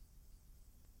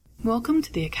Welcome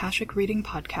to the Akashic Reading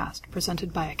Podcast,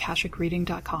 presented by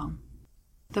AkashicReading.com,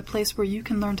 the place where you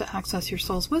can learn to access your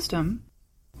soul's wisdom,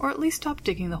 or at least stop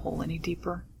digging the hole any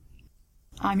deeper.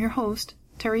 I'm your host,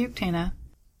 Terry Uktana,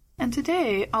 and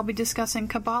today I'll be discussing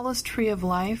Kabbalah's Tree of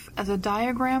Life as a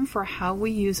diagram for how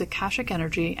we use Akashic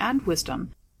energy and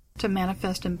wisdom to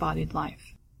manifest embodied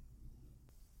life.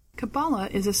 Kabbalah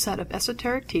is a set of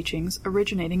esoteric teachings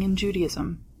originating in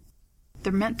Judaism.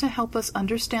 They're meant to help us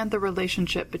understand the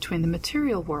relationship between the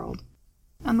material world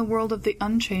and the world of the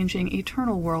unchanging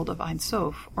eternal world of Ein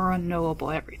Sof, or unknowable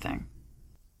everything.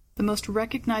 The most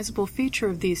recognizable feature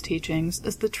of these teachings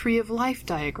is the Tree of Life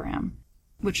diagram,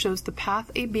 which shows the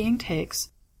path a being takes,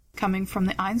 coming from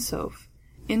the Ein Sof,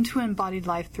 into embodied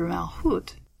life through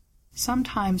Malhut,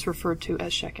 sometimes referred to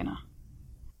as Shekinah.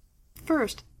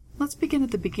 First, let's begin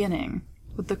at the beginning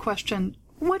with the question,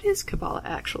 what is Kabbalah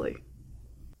actually?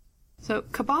 So,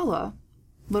 Kabbalah,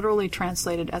 literally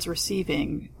translated as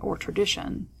receiving or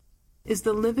tradition, is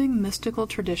the living mystical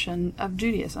tradition of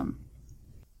Judaism.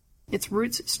 Its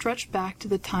roots stretch back to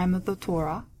the time of the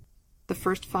Torah, the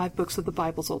first 5 books of the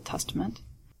Bible's Old Testament,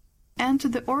 and to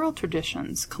the oral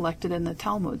traditions collected in the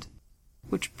Talmud,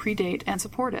 which predate and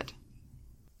support it.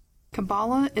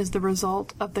 Kabbalah is the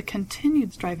result of the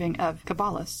continued striving of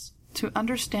Kabbalists to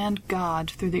understand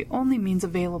God through the only means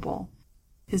available,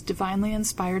 His divinely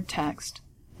inspired text,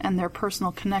 and their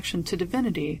personal connection to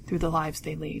divinity through the lives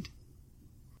they lead.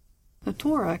 The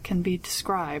Torah can be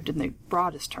described in the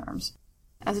broadest terms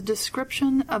as a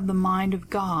description of the mind of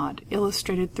God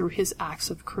illustrated through His acts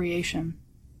of creation.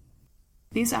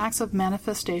 These acts of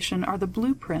manifestation are the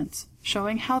blueprints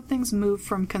showing how things move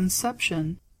from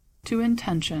conception to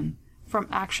intention, from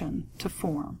action to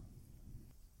form.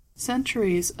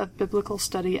 Centuries of biblical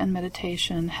study and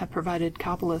meditation have provided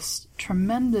Kabbalists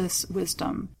tremendous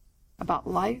wisdom about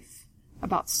life,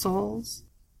 about souls,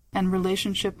 and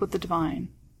relationship with the divine.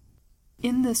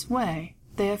 In this way,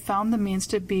 they have found the means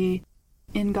to be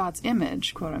in God's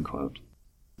image, quote-unquote,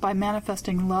 by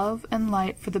manifesting love and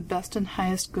light for the best and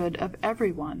highest good of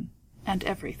everyone and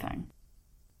everything.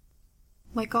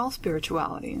 Like all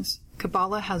spiritualities,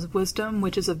 Kabbalah has wisdom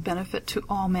which is of benefit to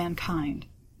all mankind.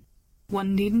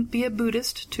 One needn't be a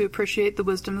Buddhist to appreciate the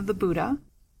wisdom of the Buddha,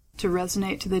 to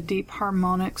resonate to the deep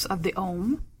harmonics of the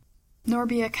Om, nor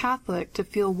be a Catholic to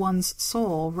feel one's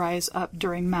soul rise up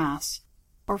during Mass,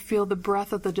 or feel the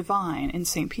breath of the divine in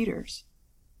St. Peter's.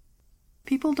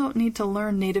 People don't need to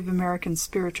learn Native American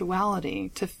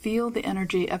spirituality to feel the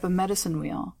energy of a medicine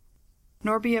wheel,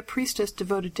 nor be a priestess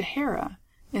devoted to Hera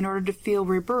in order to feel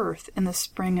rebirth in the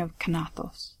spring of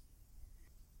Kanathos.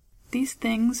 These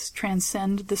things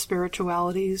transcend the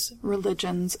spiritualities,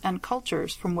 religions, and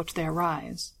cultures from which they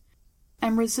arise,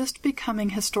 and resist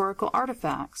becoming historical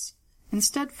artifacts,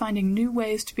 instead finding new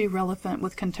ways to be relevant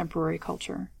with contemporary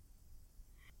culture.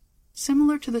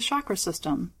 Similar to the chakra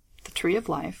system, the Tree of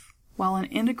Life, while an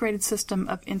integrated system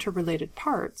of interrelated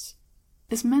parts,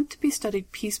 is meant to be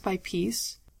studied piece by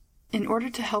piece in order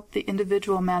to help the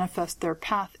individual manifest their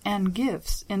path and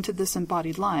gifts into this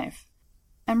embodied life,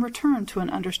 and return to an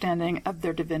understanding of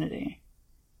their divinity.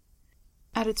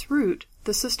 At its root,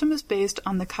 the system is based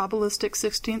on the Kabbalistic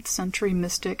 16th century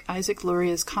mystic Isaac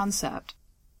Luria's concept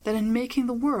that in making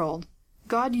the world,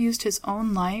 God used His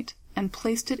own light and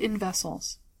placed it in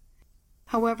vessels.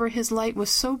 However, His light was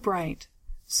so bright,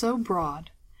 so broad,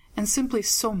 and simply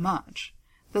so much,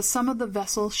 that some of the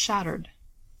vessels shattered.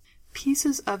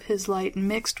 Pieces of His light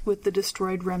mixed with the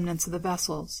destroyed remnants of the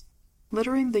vessels,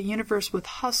 littering the universe with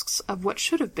husks of what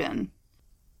should have been,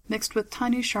 mixed with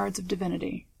tiny shards of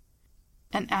divinity,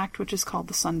 an act which is called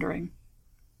the sundering.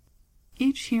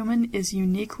 Each human is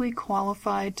uniquely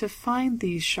qualified to find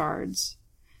these shards,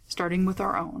 starting with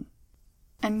our own,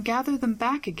 and gather them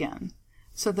back again,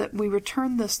 so that we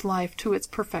return this life to its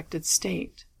perfected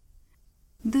state.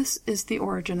 This is the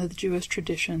origin of the Jewish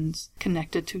traditions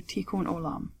connected to Tikkun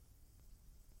Olam.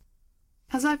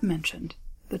 As I've mentioned,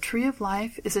 the Tree of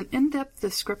Life is an in-depth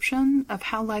description of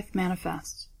how life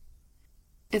manifests.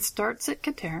 It starts at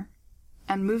Keter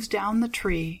and moves down the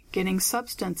tree, gaining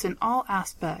substance in all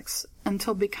aspects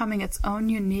until becoming its own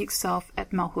unique self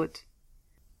at Malhut.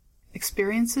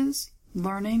 Experiences,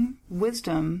 learning,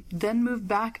 wisdom then move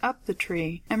back up the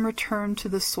tree and return to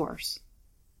the source.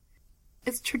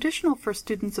 It's traditional for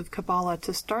students of Kabbalah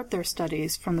to start their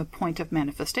studies from the point of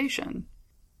manifestation.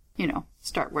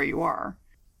 Start where you are,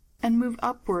 and move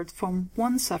upwards from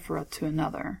one sephira to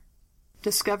another,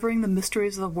 discovering the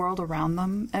mysteries of the world around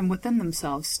them and within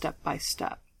themselves step by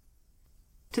step.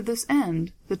 To this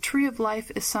end, the Tree of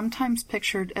Life is sometimes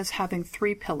pictured as having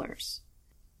 3 pillars: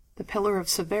 the pillar of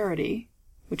severity,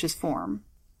 which is form,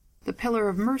 the pillar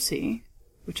of mercy,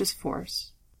 which is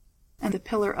force, and the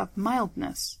pillar of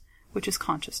mildness, which is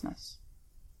consciousness.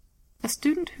 A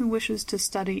student who wishes to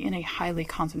study in a highly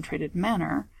concentrated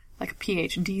manner, like a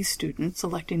PhD student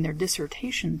selecting their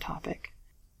dissertation topic,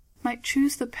 might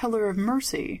choose the pillar of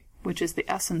mercy, which is the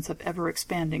essence of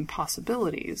ever-expanding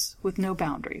possibilities with no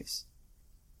boundaries.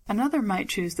 Another might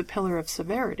choose the pillar of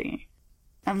severity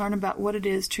and learn about what it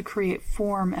is to create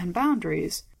form and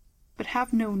boundaries, but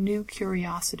have no new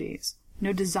curiosities,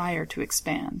 no desire to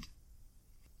expand.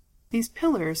 These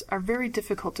pillars are very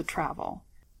difficult to travel,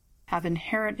 have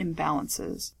inherent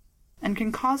imbalances, and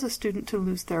can cause a student to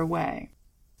lose their way.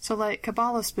 So like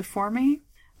Kabbalists before me,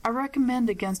 I recommend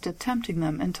against attempting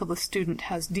them until the student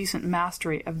has decent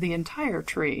mastery of the entire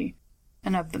tree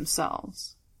and of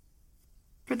themselves.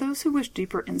 For those who wish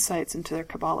deeper insights into their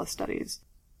Kabbalah studies,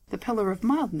 the pillar of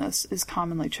mildness is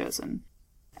commonly chosen,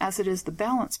 as it is the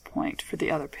balance point for the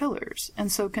other pillars,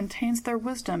 and so contains their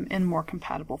wisdom in more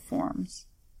compatible forms.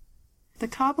 The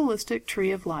Kabbalistic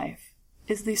tree of life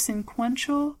is the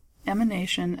sequential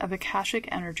emanation of Akashic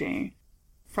energy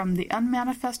from the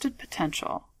unmanifested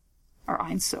potential, or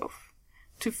Ein Sof,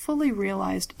 to fully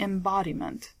realized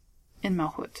embodiment in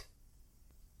Malchut.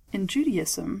 In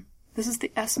Judaism, this is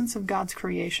the essence of God's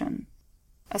creation,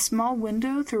 a small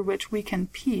window through which we can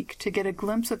peek to get a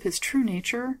glimpse of his true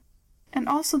nature, and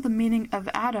also the meaning of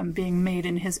Adam being made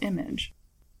in his image.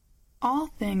 All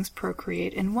things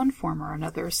procreate in one form or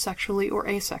another, sexually or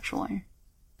asexually.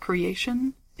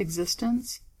 Creation,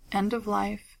 existence, end of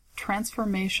life,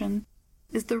 transformation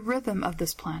is the rhythm of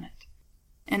this planet,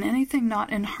 and anything not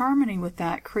in harmony with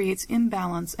that creates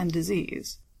imbalance and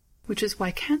disease, which is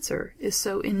why cancer is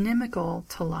so inimical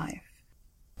to life,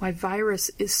 why virus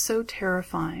is so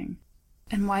terrifying,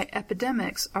 and why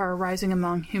epidemics are arising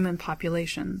among human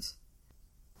populations.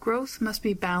 Growth must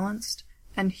be balanced,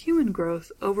 and human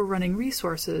growth overrunning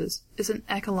resources is an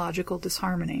ecological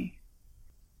disharmony.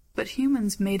 But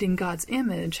humans made in God's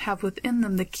image have within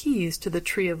them the keys to the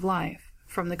tree of life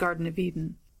from the Garden of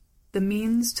Eden, the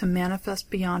means to manifest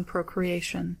beyond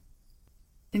procreation.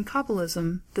 In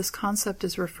Kabbalism, this concept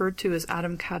is referred to as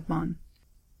Adam Kadmon,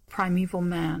 primeval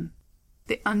man,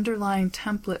 the underlying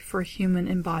template for human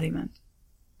embodiment.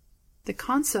 The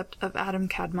concept of Adam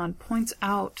Kadmon points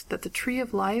out that the tree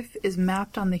of life is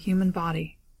mapped on the human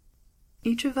body.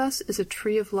 Each of us is a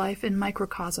tree of life in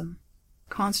microcosm,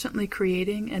 constantly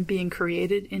creating and being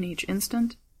created in each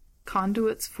instant,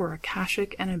 conduits for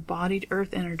Akashic and embodied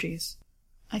earth energies.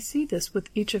 I see this with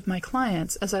each of my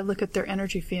clients as I look at their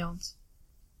energy fields.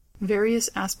 Various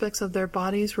aspects of their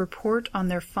bodies report on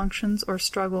their functions or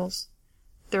struggles,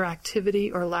 their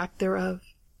activity or lack thereof,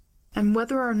 and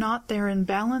whether or not they are in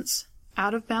balance,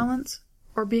 out of balance,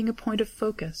 or being a point of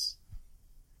focus.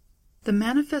 The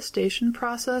manifestation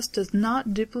process does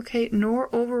not duplicate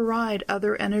nor override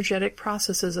other energetic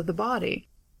processes of the body,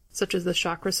 such as the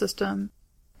chakra system,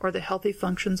 or the healthy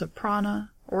functions of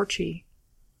prana or chi.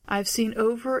 I have seen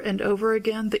over and over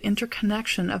again the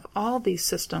interconnection of all these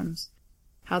systems,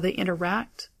 how they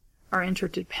interact, are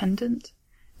interdependent,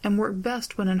 and work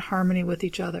best when in harmony with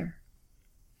each other.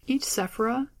 Each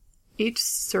sephira, each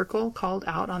circle called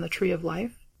out on the tree of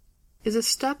life, is a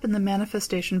step in the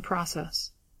manifestation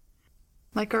process.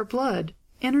 Like our blood,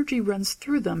 energy runs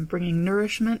through them, bringing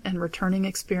nourishment and returning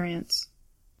experience.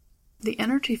 The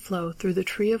energy flow through the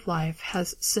tree of life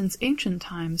has, since ancient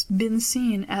times, been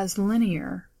seen as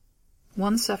linear,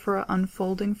 one sephira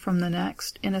unfolding from the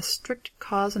next in a strict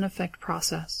cause and effect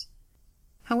process.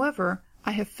 However,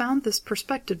 I have found this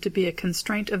perspective to be a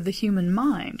constraint of the human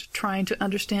mind, trying to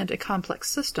understand a complex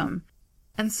system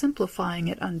and simplifying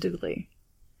it unduly.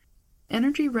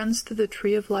 Energy runs through the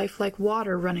tree of life like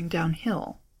water running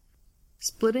downhill,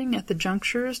 splitting at the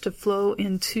junctures to flow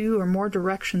in two or more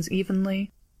directions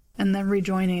evenly, and then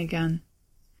rejoining again.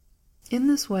 In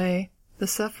this way, the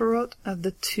sephirot of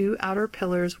the two outer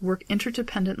pillars work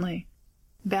interdependently,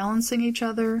 balancing each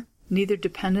other, neither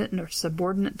dependent nor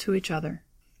subordinate to each other.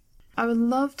 I would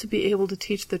love to be able to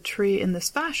teach the tree in this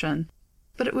fashion,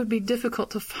 but it would be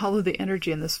difficult to follow the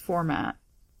energy in this format.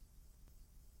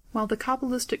 While the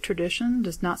Kabbalistic tradition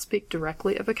does not speak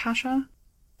directly of Akasha,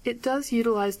 it does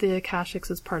utilize the Akashics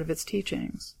as part of its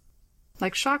teachings.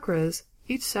 Like chakras,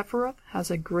 each sephirot has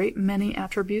a great many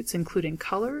attributes including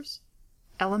colors,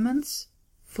 elements,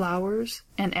 flowers,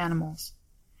 and animals.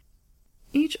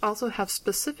 Each also have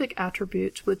specific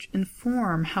attributes which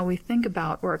inform how we think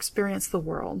about or experience the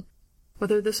world,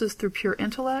 whether this is through pure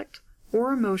intellect,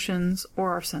 or emotions,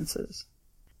 or our senses.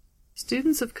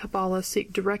 Students of Kabbalah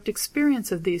seek direct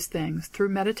experience of these things through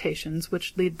meditations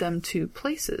which lead them to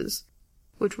places,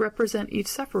 which represent each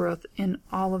sephirot in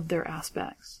all of their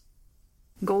aspects.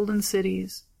 golden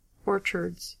cities,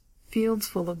 orchards, fields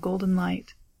full of golden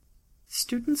light.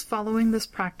 Students following this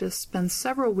practice spend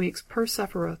several weeks per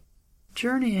Sephiroth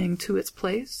journeying to its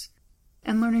place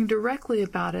and learning directly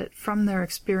about it from their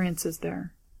experiences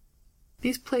there.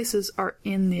 These places are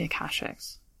in the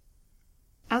Akashics.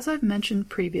 As I've mentioned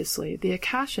previously, the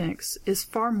Akashics is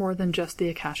far more than just the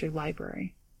Akashic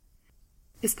Library.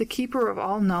 It's the keeper of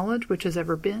all knowledge which has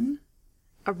ever been,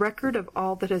 a record of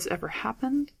all that has ever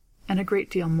happened, and a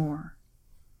great deal more.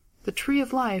 The Tree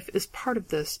of Life is part of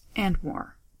this and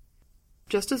more.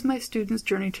 Just as my students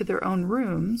journey to their own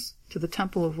rooms, to the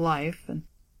Temple of Life, and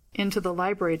into the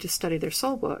library to study their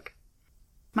soul book,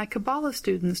 my Kabbalah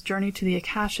students journey to the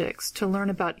Akashics to learn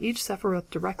about each Sephiroth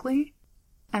directly,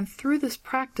 and through this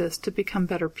practice to become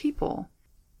better people,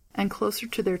 and closer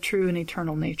to their true and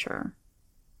eternal nature.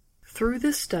 Through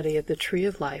this study of the Tree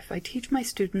of Life, I teach my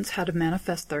students how to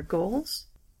manifest their goals,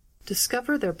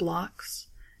 discover their blocks,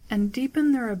 and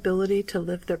deepen their ability to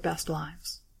live their best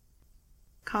lives.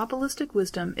 Kabbalistic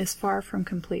wisdom is far from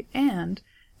complete and,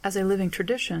 as a living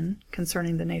tradition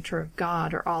concerning the nature of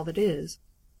God or all that is,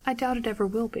 I doubt it ever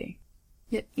will be.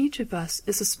 Yet each of us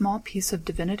is a small piece of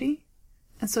divinity,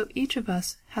 and so each of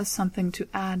us has something to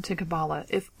add to Kabbalah,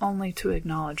 if only to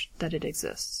acknowledge that it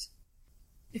exists.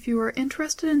 If you are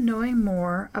interested in knowing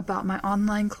more about my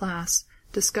online class,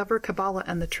 Discover Kabbalah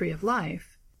and the Tree of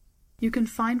Life, you can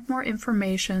find more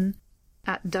information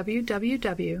at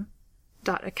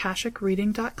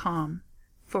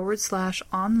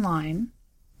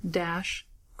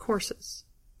www.akashicreading.com/online-courses.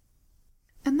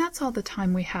 And that's all the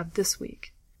time we have this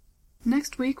week.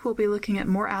 Next week we'll be looking at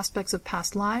more aspects of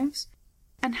past lives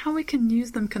and how we can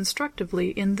use them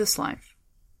constructively in this life.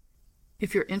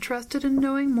 If you're interested in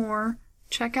knowing more,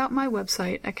 check out my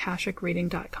website,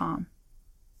 akashicreading.com.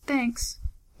 Thanks.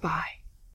 Bye.